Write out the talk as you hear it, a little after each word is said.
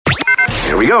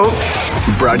Here we go.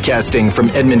 Broadcasting from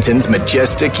Edmonton's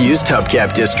majestic used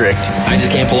hubcap district. I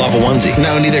just can't pull off a onesie.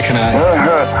 No, neither can I.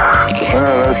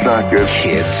 That's not good.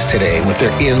 Kids today with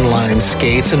their inline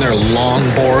skates and their long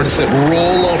boards that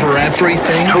roll over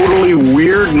everything. Totally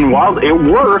weird and wild. It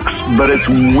works, but it's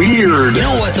weird. You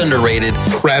know what's underrated?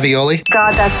 Ravioli.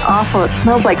 God, that's awful. It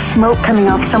smells like smoke coming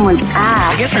off someone's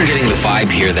ass. I guess I'm getting the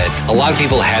vibe here that a lot of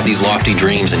people had these lofty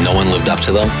dreams and no one lived up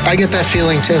to them. I get that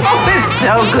feeling too. Oh, it's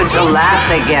so good to laugh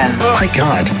again. My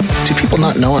God, do people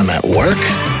not know I'm at work?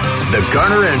 The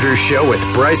Garner Andrews Show with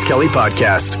Bryce Kelly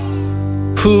Podcast.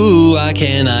 Ooh, I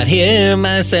cannot hear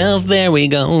myself. There we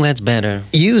go. That's better.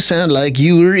 You sound like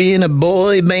you were in a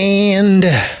boy band.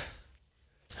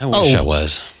 I wish I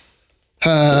was.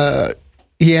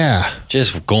 Yeah.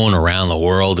 Just going around the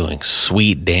world doing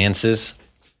sweet dances.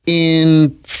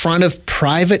 In front of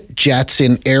private jets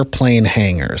in airplane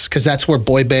hangars, because that's where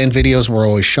boy band videos were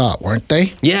always shot, weren't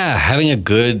they? Yeah, having a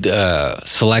good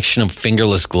selection of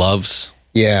fingerless gloves.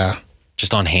 Yeah.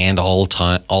 Just on hand all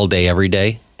day, every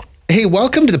day. Hey,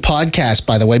 welcome to the podcast,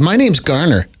 by the way. My name's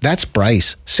Garner. That's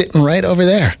Bryce, sitting right over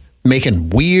there, making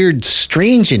weird,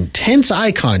 strange, intense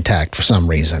eye contact for some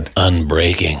reason.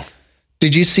 Unbreaking.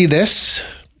 Did you see this?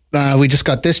 We just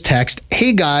got this text.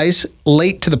 Hey guys,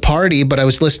 late to the party, but I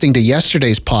was listening to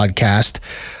yesterday's podcast.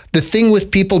 The thing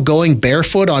with people going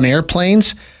barefoot on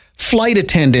airplanes, flight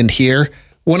attendant here.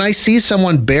 When I see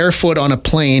someone barefoot on a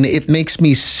plane, it makes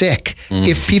me sick.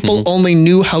 If people only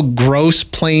knew how gross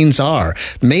planes are,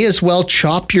 may as well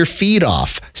chop your feet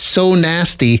off. So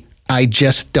nasty, I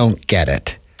just don't get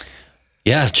it.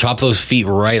 Yeah, chop those feet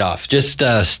right off. Just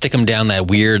stick them down that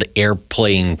weird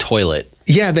airplane toilet.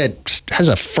 Yeah, that has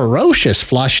a ferocious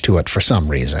flush to it for some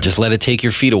reason. Just let it take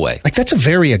your feet away. Like, that's a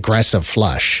very aggressive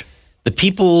flush. The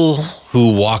people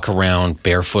who walk around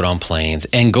barefoot on planes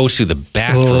and go to the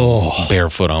bathroom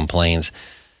barefoot on planes,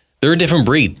 they're a different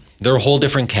breed. They're a whole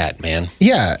different cat, man.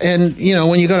 Yeah, and, you know,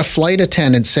 when you got a flight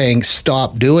attendant saying,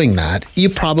 stop doing that, you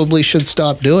probably should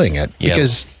stop doing it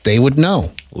because they would know.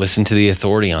 Listen to the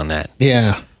authority on that.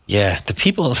 Yeah. Yeah, the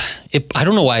people, I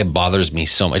don't know why it bothers me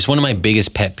so much. It's one of my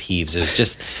biggest pet peeves is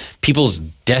just people's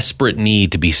desperate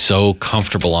need to be so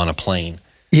comfortable on a plane.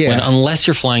 Yeah. When, unless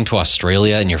you're flying to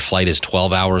Australia and your flight is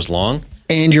 12 hours long.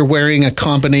 And you're wearing a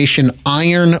combination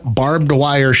iron barbed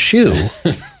wire shoe,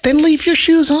 then leave your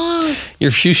shoes on.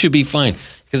 Your shoes should be fine.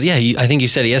 Because, I think you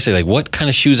said it yesterday, like, what kind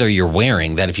of shoes are you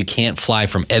wearing that if you can't fly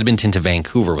from Edmonton to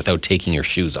Vancouver without taking your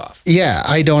shoes off? Yeah,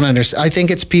 I don't understand. I think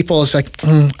it's people, it's like,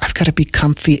 I've got to be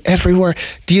comfy everywhere.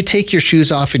 Do you take your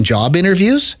shoes off in job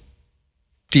interviews?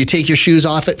 Do you take your shoes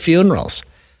off at funerals?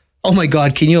 Oh, my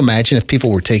God, can you imagine if people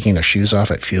were taking their shoes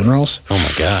off at funerals? Oh,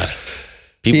 my God.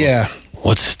 People, yeah.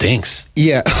 What stinks?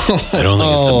 Yeah. I don't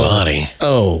think it's the body.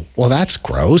 Oh, well, that's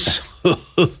gross.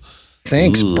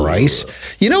 Thanks, Bryce.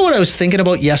 You know what I was thinking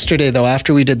about yesterday, though,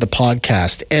 after we did the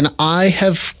podcast? And I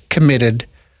have committed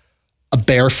a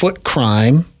barefoot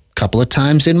crime a couple of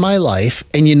times in my life.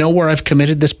 And you know where I've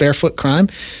committed this barefoot crime?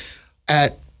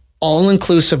 At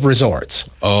all-inclusive resorts.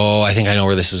 Oh, I think I know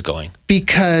where this is going.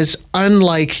 Because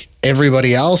unlike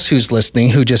everybody else who's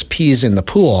listening who just pees in the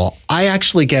pool, I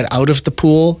actually get out of the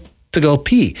pool to go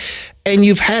pee. And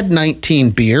you've had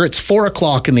 19 beer. It's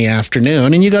 4:00 in the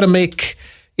afternoon, and you got to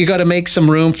make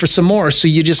some room for some more. So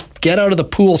you just get out of the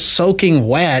pool soaking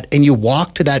wet and you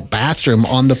walk to that bathroom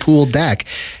on the pool deck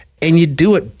and you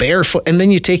do it barefoot. And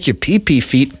then you take your pee-pee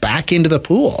feet back into the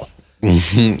pool.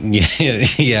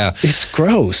 Yeah. It's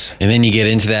gross. And then you get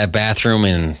into that bathroom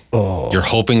and you're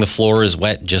hoping the floor is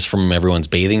wet just from everyone's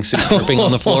bathing suit dripping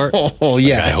on the floor. Oh,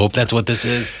 yeah. Like, I hope that's what this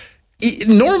is.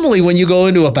 Normally when you go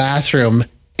into a bathroom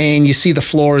and you see the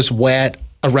floors wet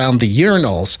around the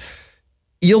urinals,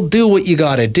 you'll do what you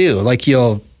got to do. Like,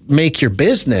 you'll make your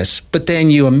business, but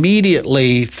then you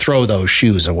immediately throw those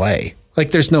shoes away. Like,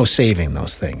 there's no saving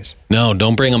those things. No,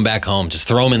 don't bring them back home. Just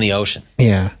throw them in the ocean.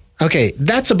 Yeah. Okay,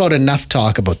 that's about enough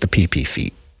talk about the pee-pee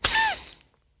feet.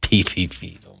 Pee-pee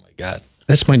feet. Oh, my God.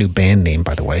 That's my new band name,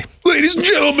 by the way. Ladies and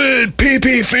gentlemen,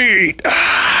 pee-pee feet.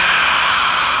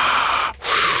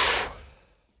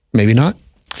 Maybe not.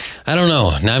 I don't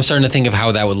know. Now I'm starting to think of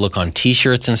how that would look on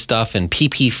T-shirts and stuff, and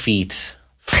pee-pee feet.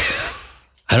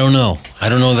 I don't know. I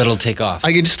don't know that it'll take off.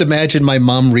 I can just imagine my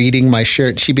mom reading my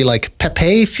shirt, and she'd be like,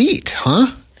 Pepe feet,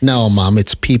 huh? No, Mom,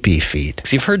 it's pee-pee feet.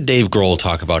 Because you've heard Dave Grohl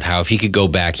talk about how if he could go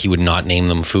back, he would not name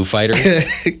them Foo Fighters.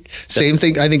 Same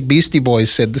thing. I think Beastie Boys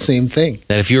said the same thing.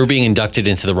 That if you were being inducted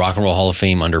into the Rock and Roll Hall of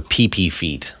Fame under pee-pee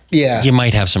feet, you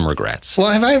might have some regrets. Well,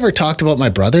 have I ever talked about my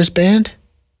brother's band?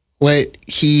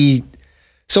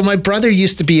 So my brother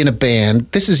used to be in a band.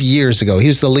 This is years ago. He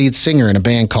was the lead singer in a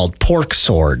band called Pork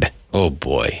Sword. Oh,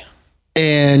 boy.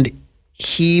 And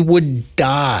he would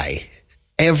die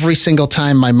every single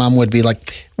time. My mom would be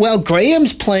like, well,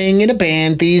 Graham's playing in a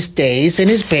band these days, and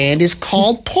his band is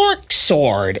called Pork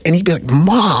Sword. And he'd be like,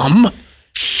 Mom,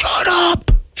 shut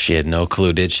up. She had no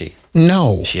clue, did she?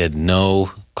 No. She had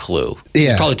no clue. Yeah.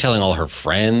 She's probably telling all her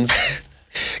friends.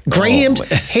 Graham's,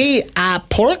 hey,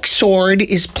 Pork Sword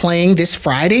is playing this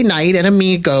Friday night at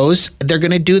Amigos. They're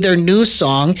going to do their new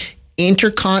song,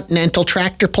 Intercontinental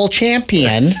Tractor Pull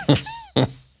Champion.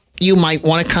 You might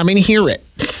want to come and hear it.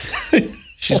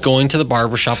 She's going to the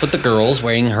barbershop with the girls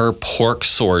wearing her Pork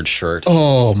Sword shirt.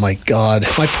 Oh, my God.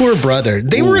 My poor brother.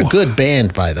 They were a good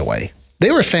band, by the way.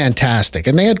 They were fantastic,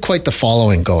 and they had quite the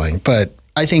following going, but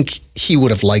I think he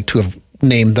would have liked to have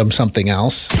named them something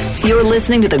else. You're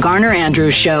listening to the Garner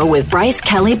Andrews Show with Bryce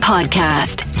Kelly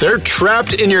Podcast. They're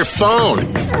trapped in your phone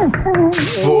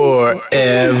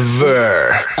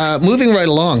forever. Moving right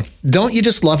along. Don't you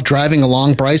just love driving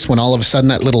along, Bryce, when all of a sudden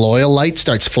that little oil light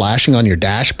starts flashing on your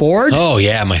dashboard? Oh,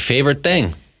 yeah, my favorite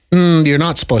thing. You're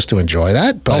not supposed to enjoy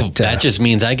that, but... that just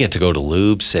means I get to go to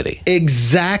Lube City.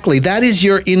 Exactly. That is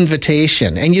your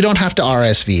invitation, and you don't have to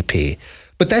RSVP,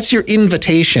 but that's your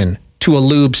invitation to a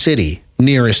Lube City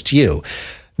nearest you.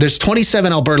 There's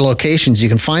 27 Alberta locations. You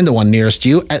can find the one nearest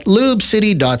you at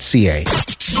lubecity.ca.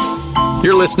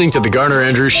 You're listening to the Garner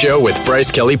Andrews Show with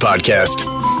Bryce Kelly Podcast.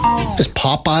 Does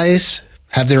Popeyes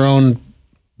have their own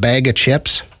bag of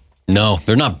chips? No,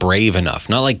 they're not brave enough.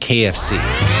 Not like KFC.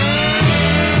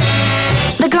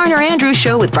 The Garner Andrews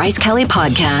Show with Bryce Kelly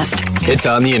Podcast. It's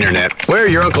on the internet, where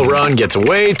your Uncle Ron gets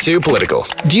way too political.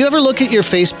 Do you ever look at your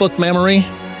Facebook memory?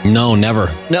 No,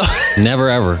 never. No. Never,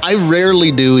 ever. I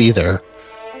rarely do either.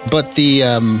 But the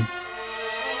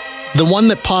one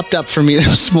that popped up for me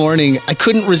this morning, I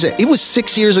couldn't resist. It was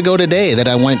 6 years ago today that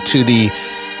I went to the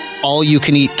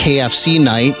all-you-can-eat KFC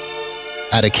night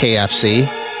at a KFC.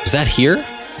 Was that here?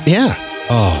 Yeah.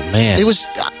 Oh, man. It was,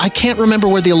 I can't remember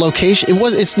where the location,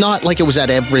 it's not like it was at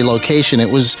every location.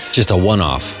 It was just a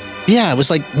one-off. Yeah, it was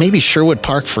like maybe Sherwood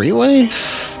Park Freeway.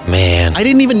 Man. I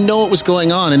didn't even know what was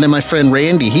going on. And then my friend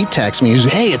Randy, he texted me. He was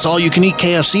like, hey, it's all-you-can-eat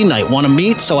KFC night. Want to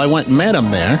meet? So I went and met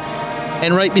him there.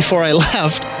 And right before I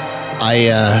left,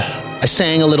 I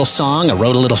sang a little song. I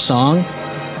wrote a little song,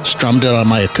 strummed it on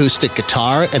my acoustic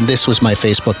guitar, and this was my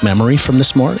Facebook memory from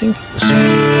this morning.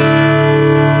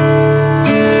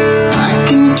 I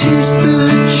can taste the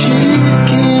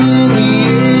chicken in the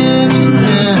air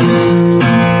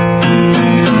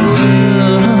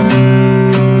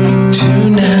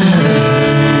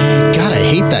tonight. God, I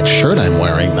hate that shirt I'm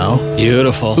wearing, though.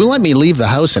 Beautiful. Who let me leave the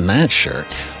house in that shirt?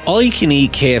 All you can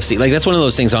eat KFC, like that's one of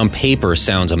those things on paper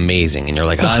sounds amazing, and you're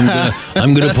like,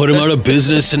 I'm gonna put him out of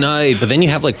business tonight. But then you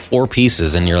have like 4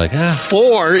 pieces, and you're like,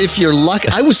 4 if you're lucky.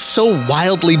 I was so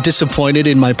wildly disappointed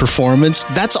in my performance.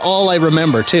 That's all I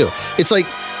remember too. It's like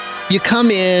you come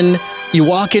in, you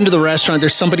walk into the restaurant,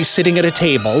 there's somebody sitting at a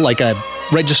table, like a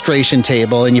registration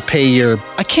table, and you pay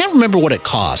I can't remember what it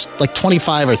cost, like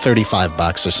 $25 or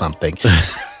 $35 or something.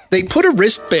 They put a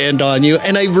wristband on you,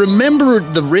 and I remember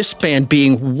the wristband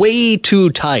being way too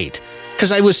tight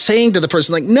because I was saying to the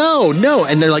person, like, no.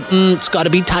 And they're like, it's got to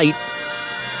be tight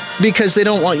because they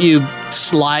don't want you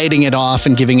sliding it off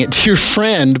and giving it to your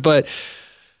friend. But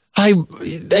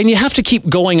and you have to keep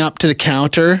going up to the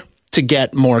counter to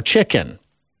get more chicken.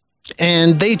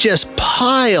 And they just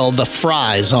pile the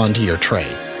fries onto your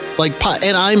tray.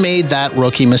 And I made that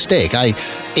rookie mistake. I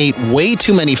ate way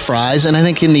too many fries, and I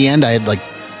think in the end I had like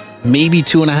maybe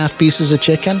 2.5 pieces of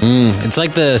chicken. It's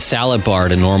like the salad bar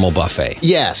at a normal buffet.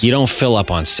 Yes. You don't fill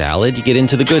up on salad, you get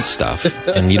into the good stuff.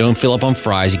 And you don't fill up on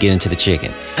fries, you get into the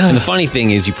chicken. And the funny thing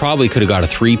is, you probably could have got a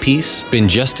 3-piece, been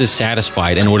just as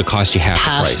satisfied, and it would have cost you half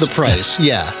the price.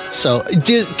 Yeah. So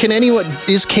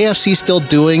is KFC still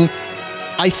doing,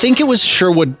 I think it was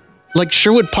Sherwood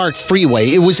Park Freeway.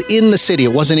 It was in the city.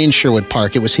 It wasn't in Sherwood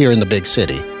Park. It was here in the big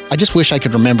city. I just wish I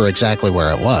could remember exactly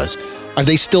where it was. Are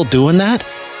they still doing that?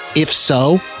 If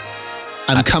so,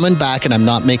 I'm coming back and I'm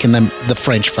not making them the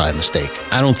French fry mistake.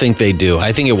 I don't think they do.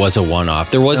 I think it was a one-off.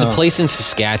 There was a place in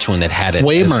Saskatchewan that had it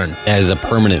Waymern as a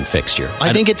permanent fixture.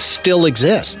 I think it still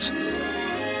exists.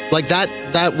 Like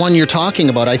that one you're talking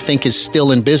about, I think is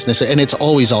still in business, and it's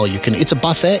always all you can. It's a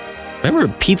buffet. Remember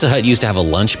Pizza Hut used to have a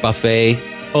lunch buffet?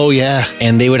 Oh, yeah.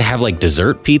 And they would have like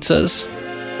dessert pizzas?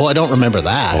 Oh, I don't remember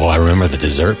that. Oh, I remember the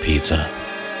dessert pizza.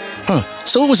 Huh.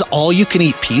 So it was all you can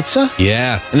eat pizza?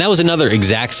 Yeah. And that was another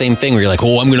exact same thing where you're like,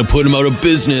 I'm going to put him out of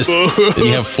business. And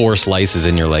you have 4 slices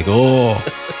and you're like,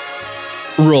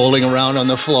 rolling around on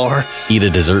the floor. Eat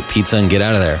a dessert pizza and get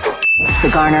out of there.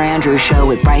 The Garner Andrews Show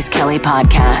with Bryce Kelly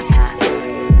Podcast.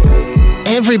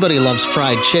 Everybody loves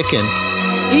fried chicken.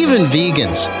 Even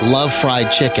vegans love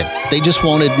fried chicken. They just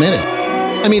won't admit it.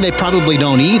 I mean, they probably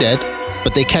don't eat it,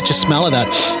 but they catch a smell of that.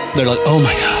 They're like, oh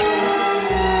my God.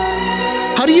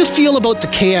 How do you feel about the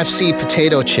KFC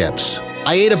potato chips?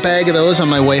 I ate a bag of those on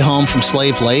my way home from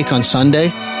Slave Lake on Sunday.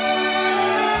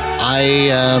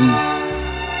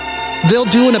 They'll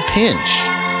do in a pinch.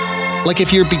 Like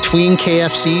if you're between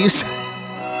KFCs,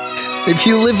 if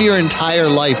you live your entire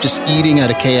life just eating at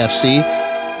a KFC,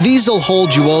 these will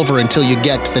hold you over until you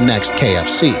get to the next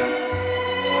KFC.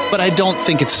 But I don't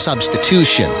think it's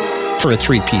substitution for a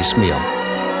 3-piece meal.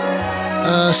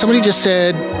 Somebody just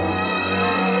said,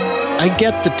 I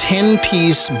get the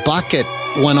 10-piece bucket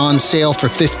went on sale for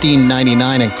 $15.99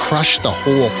 and crushed the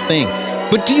whole thing.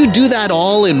 But do you do that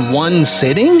all in one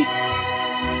sitting?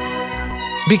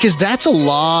 Because that's a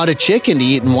lot of chicken to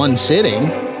eat in one sitting.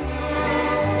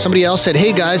 Somebody else said,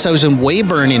 hey guys, I was in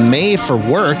Weyburn in May for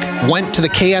work, went to the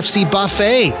KFC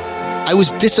buffet. I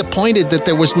was disappointed that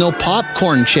there was no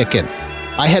popcorn chicken.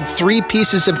 I had 3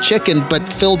 pieces of chicken, but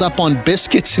filled up on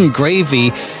biscuits and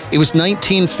gravy. It was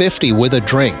 $19.50 with a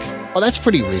drink. Oh, that's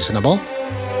pretty reasonable.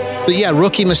 But yeah,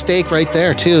 rookie mistake right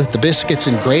there too. The biscuits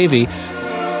and gravy.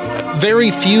 Very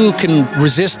few can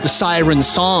resist the siren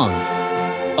song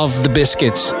of the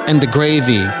biscuits and the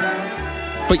gravy,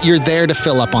 but you're there to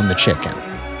fill up on the chicken,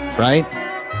 right?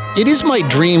 It is my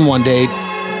dream one day.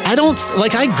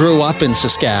 I grew up in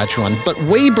Saskatchewan, but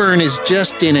Weyburn is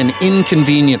just in an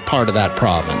inconvenient part of that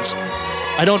province.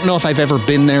 I don't know if I've ever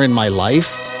been there in my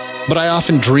life, but I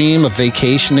often dream of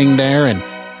vacationing there and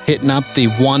hitting up the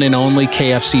one and only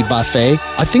KFC buffet.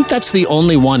 I think that's the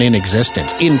only one in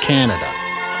existence in Canada.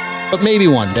 But maybe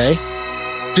one day.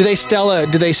 Do they sell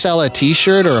a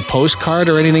t-shirt or a postcard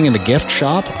or anything in the gift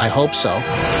shop? I hope so.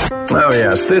 Oh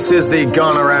yes, this is the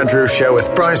Garner Andrew Show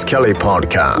with Bryce Kelly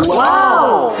podcast.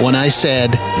 Wow! When I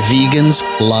said vegans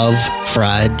love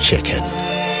fried chicken.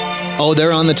 Oh,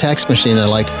 they're on the text machine. They're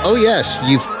like, oh yes,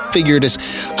 you've figured this.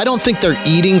 I don't think they're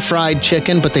eating fried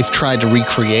chicken, but they've tried to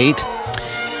recreate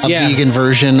a vegan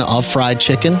version of fried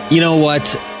chicken. You know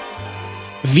what?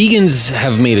 Vegans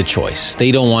have made a choice.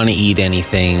 They don't want to eat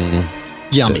anything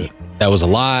yummy that was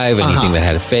alive, anything that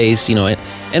had a face,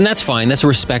 and that's fine. That's a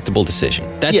respectable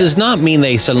decision. That does not mean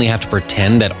they suddenly have to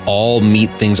pretend that all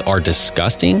meat things are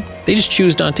disgusting. They just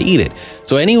choose not to eat it.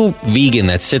 So any vegan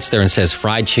that sits there and says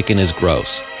fried chicken is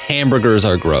gross, hamburgers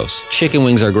are gross, chicken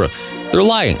wings are gross, they're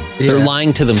lying. They're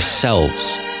lying to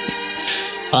themselves.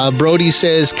 Brody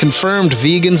says, confirmed,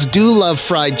 vegans do love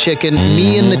fried chicken.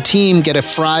 Me and the team get a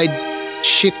fried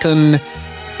chicken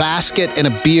basket and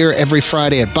a beer every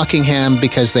Friday at Buckingham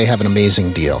because they have an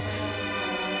amazing deal.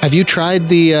 Have you tried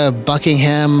the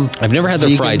Buckingham? I've never had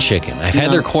their fried chicken. I've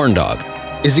had their corn dog.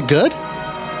 Is it good?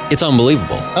 It's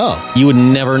unbelievable. Oh. You would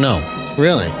never know.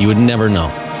 Really? You would never know.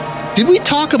 Did we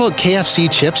talk about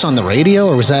KFC chips on the radio,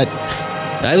 or was that...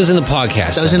 That was in the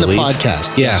podcast. That was in the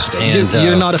podcast. Yeah. And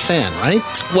you're not a fan, right?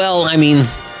 Well, I mean,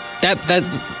 that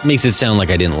makes it sound like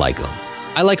I didn't like them.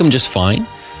 I like them just fine.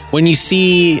 When you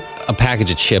see a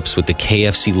package of chips with the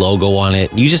KFC logo on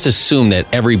it, you just assume that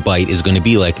every bite is going to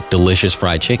be like delicious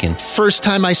fried chicken. First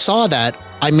time I saw that,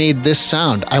 I made this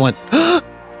sound. I went,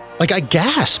 like I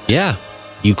gasped. Yeah.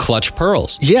 You clutch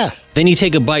pearls. Yeah. Then you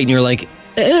take a bite and you're like,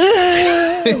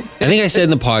 I think I said in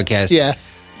the podcast. Yeah.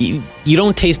 You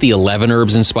don't taste the 11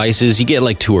 herbs and spices. You get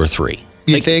like 2 or 3.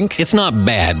 You think? It's not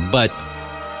bad, but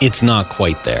it's not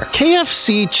quite there.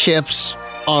 KFC chips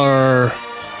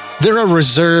they're a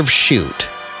reserve shoot.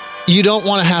 You don't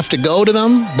want to have to go to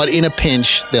them, but in a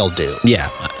pinch, they'll do.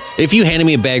 Yeah. If you handed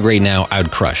me a bag right now, I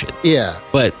would crush it. Yeah.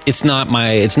 But it's not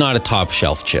a top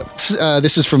shelf chip.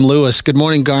 This is from Lewis. Good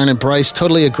morning, Garner and Bryce.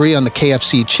 Totally agree on the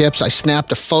KFC chips. I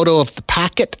snapped a photo of the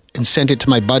packet and sent it to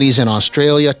my buddies in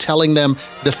Australia, telling them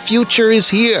the future is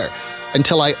here.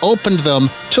 Until I opened them,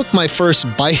 took my first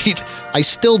bite. I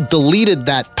still deleted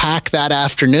that pack that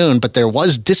afternoon, but there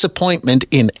was disappointment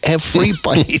in every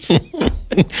bite.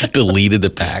 Deleted the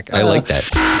pack. I like that.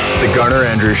 The Garner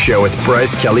Andrews Show with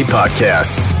Bryce Kelly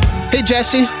podcast. Hey,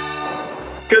 Jesse.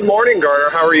 Good morning, Garner.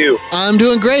 How are you? I'm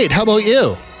doing great. How about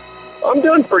you? I'm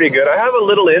doing pretty good. I have a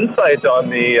little insight on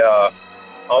the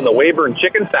Weyburn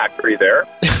Chicken Factory there.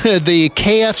 The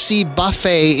KFC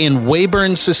buffet in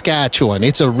Weyburn, Saskatchewan.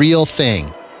 It's a real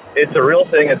thing. It's a real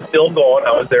thing. It's still going.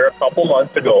 I was there a couple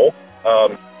months ago.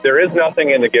 There is nothing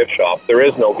in the gift shop. There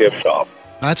is no gift shop.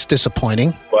 That's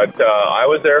disappointing. But I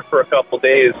was there for a couple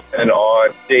days, and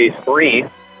on day 3,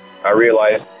 I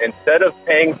realized instead of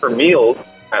paying for meals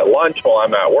at lunch while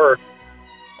I'm at work,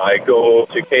 I go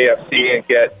to KFC and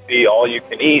get the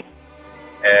all-you-can-eat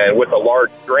and with a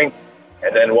large drink.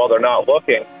 And then while they're not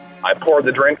looking, I pour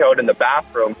the drink out in the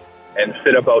bathroom and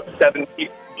fit about 7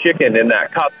 pieces of chicken in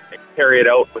that cup and carry it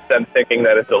out with them thinking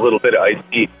that it's a little bit of iced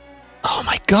tea. Oh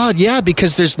my God, yeah,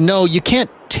 because you can't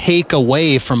take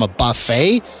away from a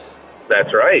buffet.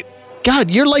 That's right.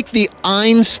 God, you're like the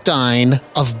Einstein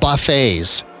of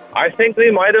buffets. I think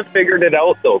they might have figured it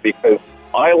out, though, because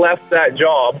I left that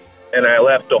job and I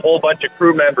left a whole bunch of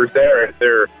crew members there, and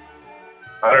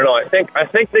I don't know, I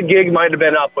think the gig might have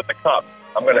been up with the cup.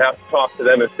 I'm going to have to talk to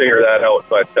them and figure that out.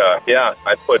 But, yeah,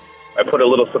 I put a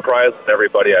little surprise on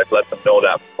everybody. I'd let them know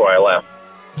that before I left.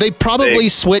 They probably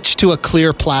switched to a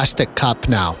clear plastic cup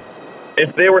now.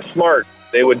 If they were smart,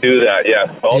 they would do that, yes.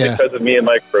 All because of me and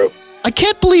my crew. I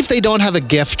can't believe they don't have a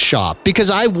gift shop, because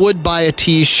I would buy a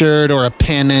T-shirt or a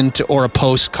pennant or a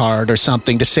postcard or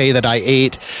something to say that I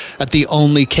ate at the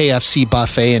only KFC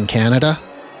buffet in Canada.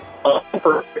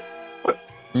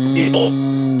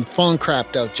 Phone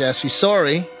crapped out, Jesse.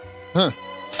 Sorry.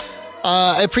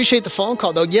 I appreciate the phone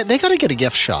call, though. Yeah, they got to get a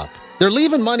gift shop. They're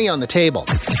leaving money on the table.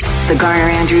 The Garner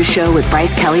Andrews Show with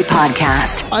Bryce Kelly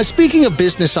Podcast. Speaking of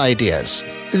business ideas,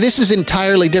 this is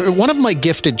entirely different. One of my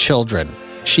gifted children,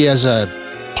 she has a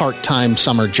part-time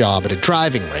summer job at a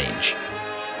driving range.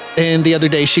 And the other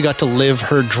day, she got to live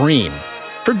her dream.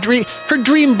 Her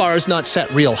dream bar is not set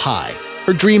real high.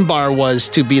 Her dream bar was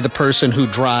to be the person who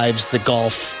drives the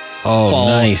golf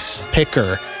ball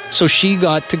picker. So she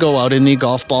got to go out in the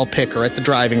golf ball picker at the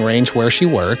driving range where she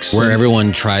works. Where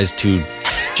everyone tries to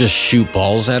just shoot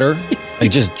balls at her.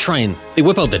 Like they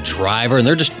whip out the driver and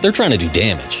they're trying to do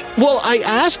damage. Well, I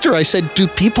asked her, I said, do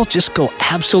people just go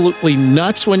absolutely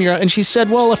nuts when you're out? And she said,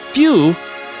 well, a few,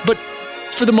 but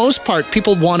for the most part,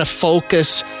 people want to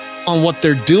focus on what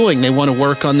they're doing. They want to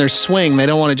work on their swing. They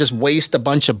don't want to just waste a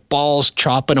bunch of balls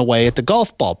chopping away at the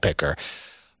golf ball picker.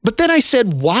 But then I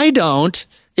said,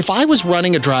 if I was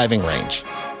running a driving range,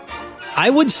 I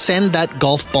would send that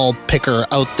golf ball picker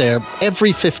out there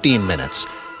every 15 minutes.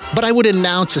 But I would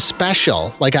announce a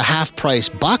special, like a half-price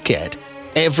bucket,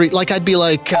 I'd be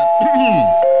like,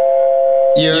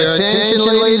 Your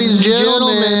attention, ladies and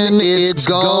gentlemen, it's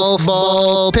golf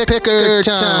ball picker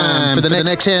time. For the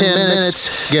next 10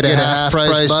 minutes, get a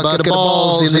half-price bucket of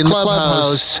balls in the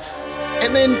clubhouse.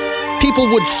 And then people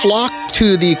would flock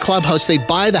to the clubhouse. They'd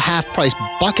buy the half-price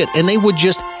bucket, and they would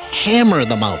just hammer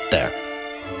them out there.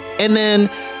 And then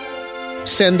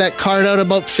send that card out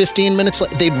about 15 minutes.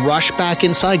 They'd rush back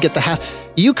inside, get the half.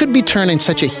 You could be turning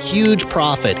such a huge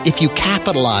profit if you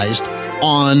capitalized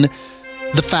on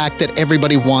the fact that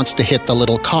everybody wants to hit the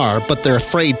little car, but they're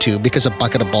afraid to because a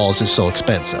bucket of balls is so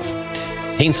expensive.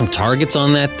 Paint some targets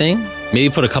on that thing.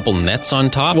 Maybe put a couple nets on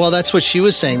top. Well, that's what she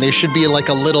was saying. There should be like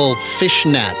a little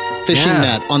fishing net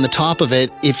on the top of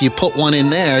it. If you put one in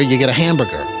there, you get a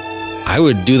hamburger. I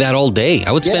would do that all day.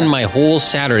 I would spend my whole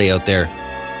Saturday out there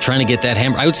trying to get that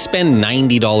hamburger. I would spend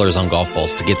 $90 on golf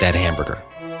balls to get that hamburger.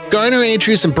 Garner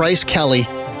Andrews and Bryce Kelly,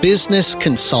 business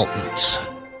consultants.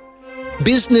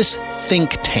 Business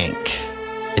think tank.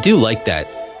 I do like that.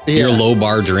 Yeah. Your low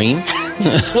bar dream.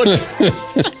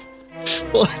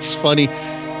 Well, it's funny.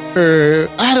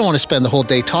 I don't want to spend the whole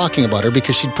day talking about her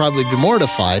because she'd probably be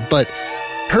mortified, but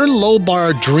her low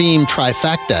bar dream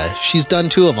trifecta, she's done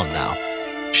 2 of them now.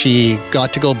 She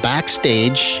got to go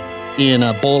backstage in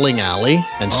a bowling alley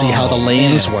and see how the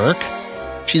lanes work.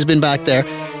 She's been back there.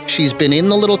 She's been in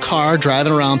the little car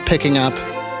driving around picking up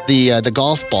the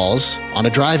golf balls on a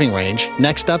driving range.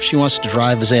 Next up, she wants to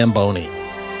drive a Zamboni.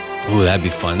 Ooh, that'd be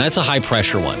fun. That's a high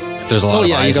pressure one. If there's a lot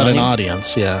of eyes on you got an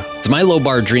audience, yeah. So my low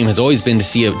bar dream has always been to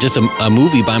see a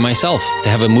movie by myself, to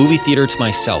have a movie theater to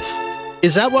myself.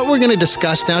 Is that what we're going to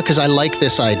discuss now? Because I like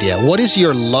this idea. What is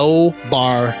your low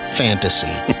bar fantasy?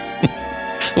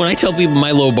 When I tell people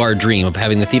my low bar dream of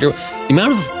having the theater, the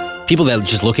amount of people that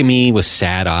just look at me with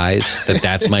sad eyes,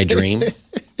 that's my dream.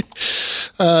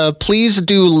 Please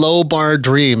do low bar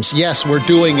dreams. Yes, we're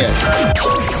doing it.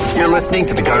 You're listening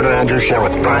to the Garner Andrews Show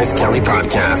with Bryce Kelly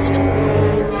Podcast.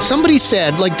 Somebody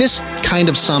said, this kind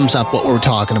of sums up what we're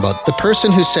talking about. The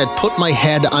person who said, put my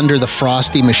head under the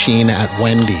Frosty machine at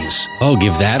Wendy's. Oh,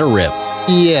 give that a rip.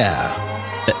 Yeah.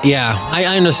 Yeah, I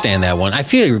understand that one. I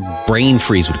feel your brain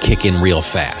freeze would kick in real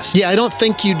fast. Yeah, I don't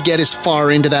think you'd get as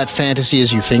far into that fantasy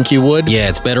as you think you would. Yeah,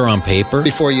 it's better on paper.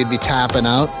 Before you'd be tapping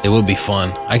out. It would be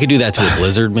fun. I could do that to a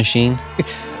Blizzard machine.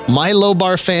 My low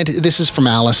bar fantasy, this is from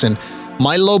Allison.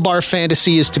 My low bar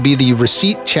fantasy is to be the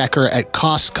receipt checker at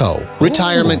Costco.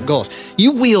 Retirement goals.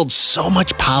 You wield so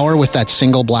much power with that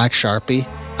single black Sharpie.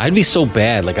 I'd be so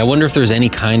bad. I wonder if there's any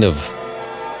kind of...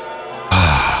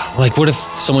 what if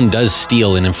someone does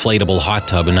steal an inflatable hot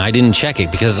tub and I didn't check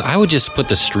it? Because I would just put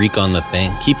the streak on the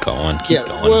thing. Keep going. Keep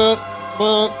going.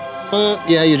 Well,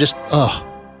 Yeah, you just,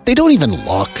 they don't even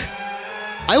look.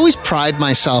 I always pride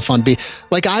myself on being,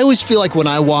 like, I always feel like when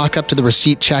I walk up to the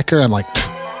receipt checker, I'm like,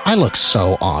 I look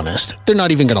so honest. They're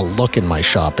not even going to look in my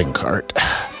shopping cart.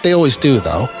 They always do,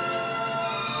 though.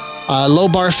 Low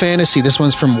bar fantasy. This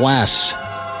one's from Wes.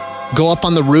 Go up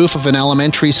on the roof of an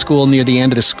elementary school near the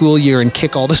end of the school year and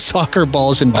kick all the soccer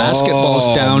balls and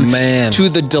basketballs down to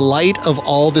the delight of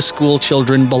all the school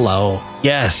children below.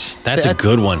 Yes, that's a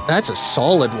good one. That's a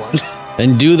solid one.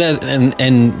 And do that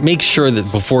and make sure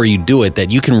that before you do it that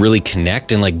you can really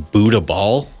connect and like boot a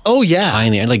ball. Oh, yeah.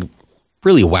 And like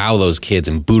really wow those kids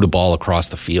and boot a ball across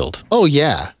the field. Oh,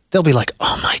 yeah. They'll be like,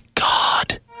 oh, my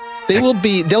God.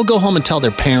 They'll go home and tell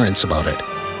their parents about it.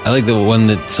 I like the one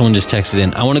that someone just texted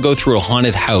in. I want to go through a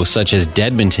haunted house such as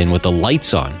Dedmonton with the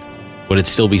lights on. Would it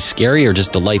still be scary or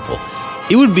just delightful?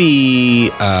 It would be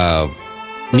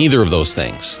neither of those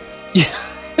things. Yeah.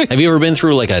 Have you ever been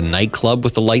through like a nightclub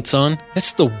with the lights on?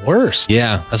 That's the worst.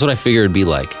 Yeah, that's what I figured it'd be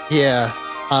like. Yeah.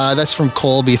 That's from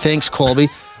Colby. Thanks, Colby.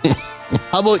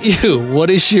 How about you?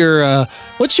 What's your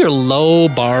low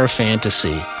bar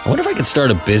fantasy? I wonder if I could start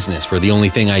a business where the only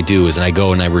thing I do is I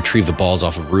go and I retrieve the balls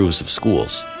off of roofs of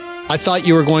schools. I thought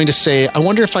you were going to say, I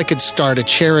wonder if I could start a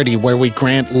charity where we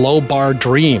grant low bar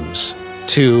dreams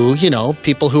to,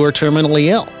 people who are terminally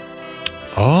ill.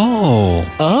 Oh.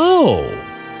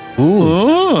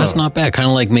 Ooh. That's not bad. Kind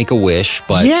of like Make-A-Wish,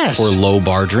 but for low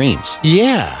bar dreams.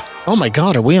 Yeah. Oh my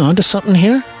God, are we onto something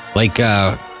here? Like,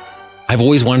 I've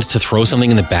always wanted to throw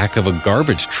something in the back of a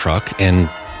garbage truck and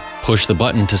push the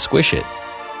button to squish it.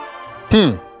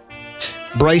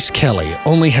 Bryce Kelly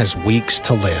only has weeks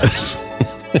to live.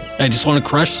 I just want to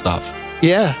crush stuff.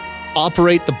 Yeah.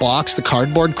 Operate the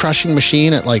cardboard crushing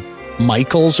machine at like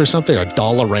Michael's or something, or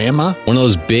Dollarama. One of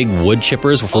those big wood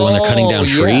chippers for when they're cutting down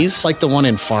trees. Like the one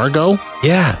in Fargo.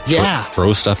 Yeah.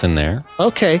 Throw stuff in there.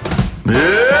 Okay.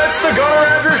 It's the Garner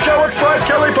and Andrew Show with Bryce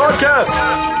Kelly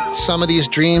Podcast. Some of these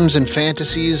dreams and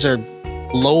fantasies are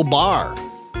low bar.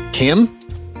 Kim?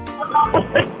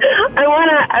 I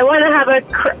want to have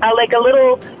a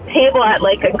little table at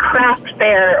like a craft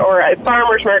fair or a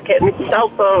farmer's market and sell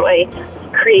some of my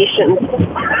creations.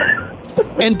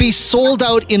 And be sold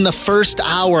out in the first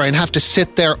hour and have to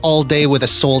sit there all day with a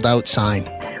sold out sign.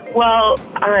 Well,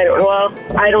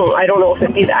 I don't know if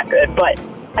it'd be that good, but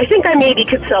I think I maybe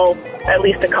could sell at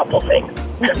least a couple things.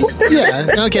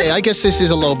 Yeah, okay, I guess this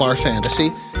is a low bar fantasy.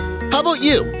 How about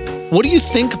you? What do you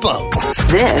think about?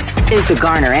 This is the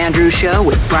Garner Andrews Show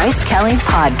with Bryce Kelly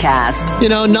Podcast.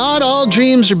 Not all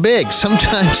dreams are big.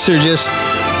 Sometimes they're just,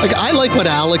 like, I like what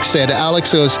Alex said.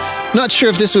 Alex goes, not sure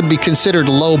if this would be considered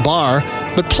low bar,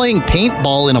 but playing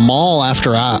paintball in a mall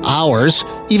after hours,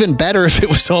 even better if it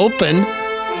was open.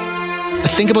 I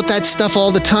think about that stuff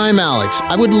all the time, Alex.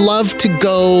 I would love to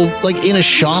go, like, in a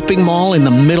shopping mall in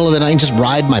the middle of the night and just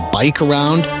ride my bike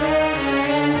around.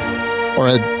 Or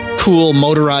a cool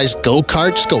motorized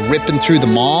go-kart, just go ripping through the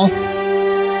mall.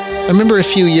 I remember a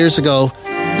few years ago,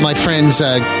 my friends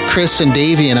Chris and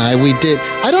Davey and we did,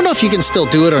 I don't know if you can still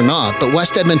do it or not, but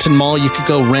West Edmonton Mall, you could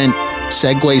go rent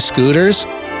Segway scooters.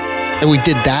 And we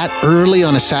did that early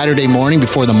on a Saturday morning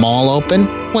before the mall opened.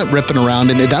 Went ripping around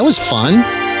in it. That was fun.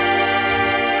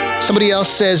 Somebody else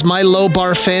says, my low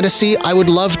bar fantasy, I would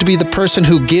love to be the person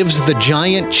who gives the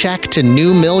giant check to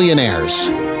new millionaires.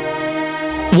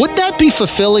 Would that be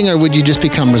fulfilling, or would you just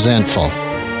become resentful?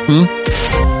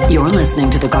 You're listening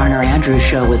to the Garner Andrews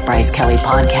Show with Bryce Kelly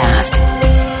Podcast.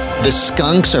 The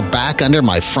skunks are back under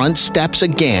my front steps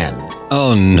again.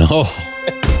 Oh, no.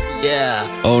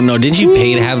 Yeah. Oh, no. Didn't you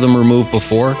pay to have them removed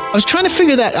before? I was trying to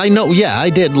figure that. I know. Yeah, I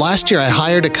did. Last year, I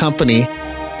hired a company,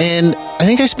 and I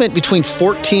think I spent between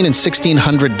 $1,400 and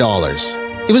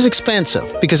 $1,600. It was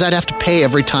expensive because I'd have to pay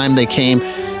every time they came.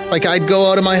 Like, I'd go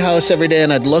out of my house every day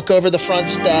and I'd look over the front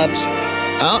steps.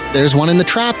 Oh, there's one in the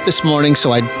trap this morning.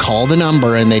 So I'd call the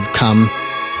number and they'd come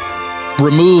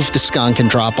remove the skunk and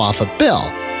drop off a bill.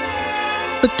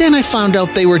 But then I found out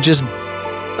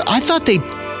I thought they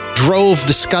drove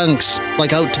the skunks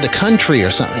like out to the country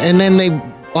or something. And then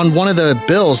on one of the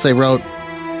bills, they wrote,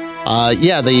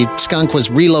 the skunk was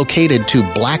relocated to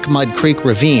Black Mud Creek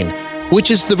Ravine,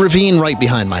 which is the ravine right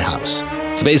behind my house.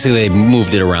 So basically, they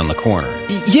moved it around the corner.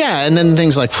 Yeah, and then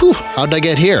things like, how'd I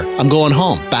get here? I'm going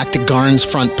home, back to Garn's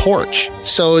front porch.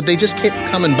 So they just kept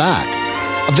coming back.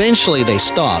 Eventually, they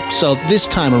stopped. So this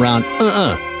time around,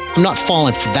 I'm not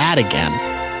falling for that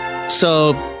again.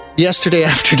 So yesterday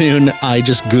afternoon, I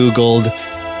just Googled,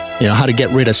 how to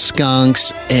get rid of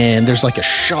skunks. And there's like a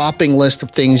shopping list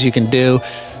of things you can do.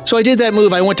 So I did that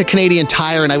move. I went to Canadian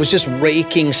Tire and I was just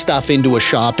raking stuff into a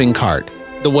shopping cart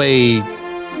the way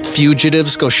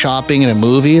fugitives go shopping in a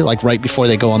movie, like right before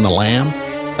they go on the lam.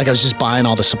 Like I was just buying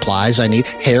all the supplies I need.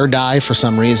 Hair dye for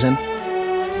some reason.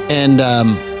 And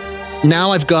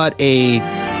now I've got a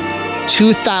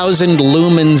 2,000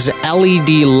 lumens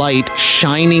LED light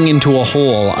shining into a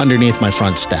hole underneath my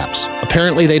front steps.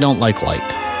 Apparently they don't like light.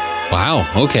 Wow.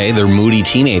 Okay. They're moody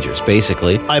teenagers,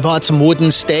 basically. I bought some wooden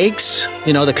stakes,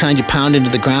 the kind you pound into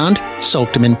the ground,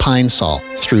 soaked them in Pine Sol,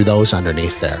 threw those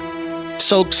underneath there.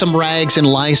 Soaked some rags in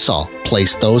Lysol,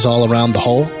 placed those all around the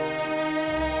hole.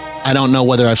 I don't know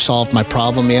whether I've solved my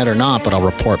problem yet or not, but I'll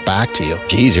report back to you.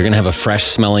 Geez, you're going to have a fresh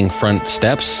smelling front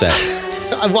steps set.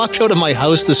 I walked out of my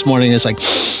house this morning and it's like,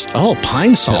 oh,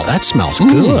 Pine Sol, that smells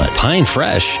good. Pine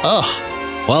fresh. Ugh.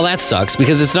 Well, that sucks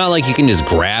because it's not like you can just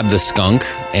grab the skunk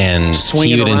and Swing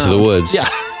heave it into the woods. Yeah.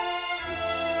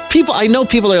 I know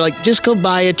people are like, just go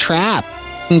buy a trap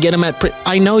and get them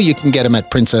I know you can get them at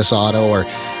Princess Auto or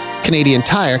Canadian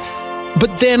Tire,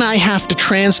 but then I have to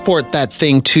transport that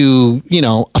thing to,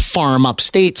 a farm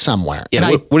upstate somewhere. Yeah.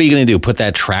 What are you going to do? Put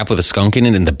that trap with a skunk in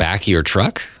it in the back of your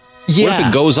truck? Yeah. What if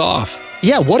it goes off?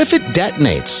 Yeah. What if it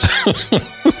detonates?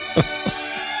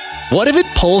 What if it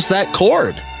pulls that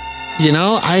cord?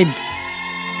 I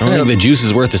don't think the juice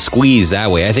is worth the squeeze that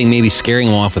way. I think maybe scaring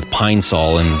them off with Pine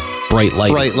Sol and bright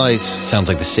lights sounds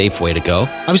like the safe way to go.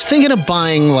 I was thinking of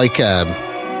buying like a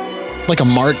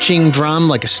marching drum,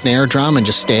 like a snare drum, and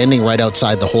just standing right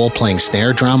outside the hole playing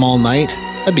snare drum all night.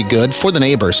 That'd be good for the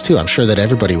neighbors too. I'm sure that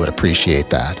everybody would appreciate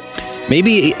that.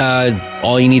 Maybe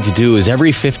all you need to do is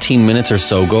every 15 minutes or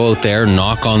so, go out there,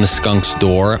 knock on the skunk's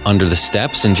door under the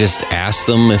steps, and just ask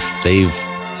them if they've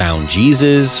found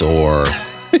Jesus or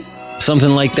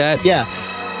something like that. Yeah.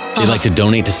 They'd like to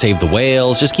donate to save the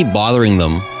whales. Just keep bothering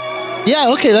them.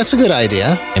 Yeah, okay, that's a good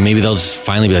idea. And maybe they'll just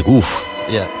finally be like, oof.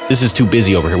 Yeah. This is too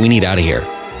busy over here. We need out of here.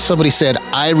 Somebody said,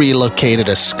 I relocated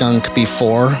a skunk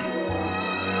before.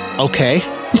 Okay.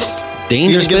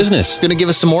 Dangerous business. Going to give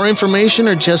us some more information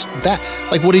or just that?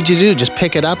 Like, what did you do? Just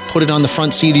pick it up, put it on the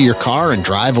front seat of your car and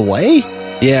drive away?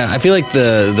 Yeah, I feel like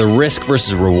the risk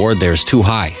versus reward there is too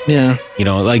high. Yeah.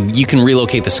 Like you can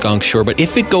relocate the skunk, sure, but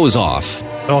if it goes off,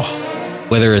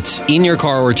 whether it's in your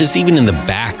car or just even in the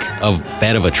back of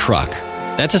bed of a truck,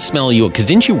 that's a smell because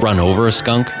didn't you run over a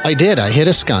skunk? I did. I hit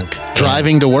a skunk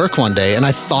driving to work one day, and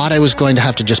I thought I was going to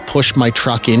have to just push my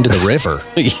truck into the river.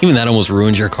 Even that almost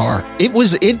ruined your car.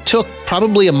 It took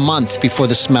probably a month before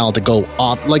the smell to go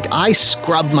off. Like I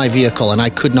scrubbed my vehicle and I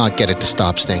could not get it to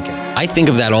stop stinking. I think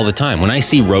of that all the time. When I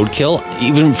see roadkill,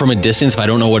 even from a distance, if I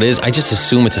don't know what it is, I just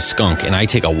assume it's a skunk and I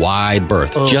take a wide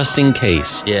berth just in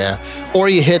case. Yeah. Or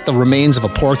you hit the remains of a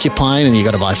porcupine and you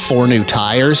got to buy 4 new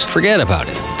tires. Forget about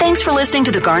it. Thanks for listening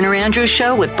to the Garner Andrews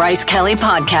Show with Bryce Kelly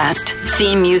Podcast.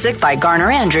 Theme music by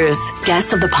Garner Andrews.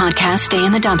 Guests of the podcast stay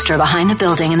in the dumpster behind the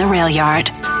building in the rail yard.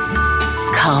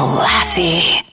 Classy.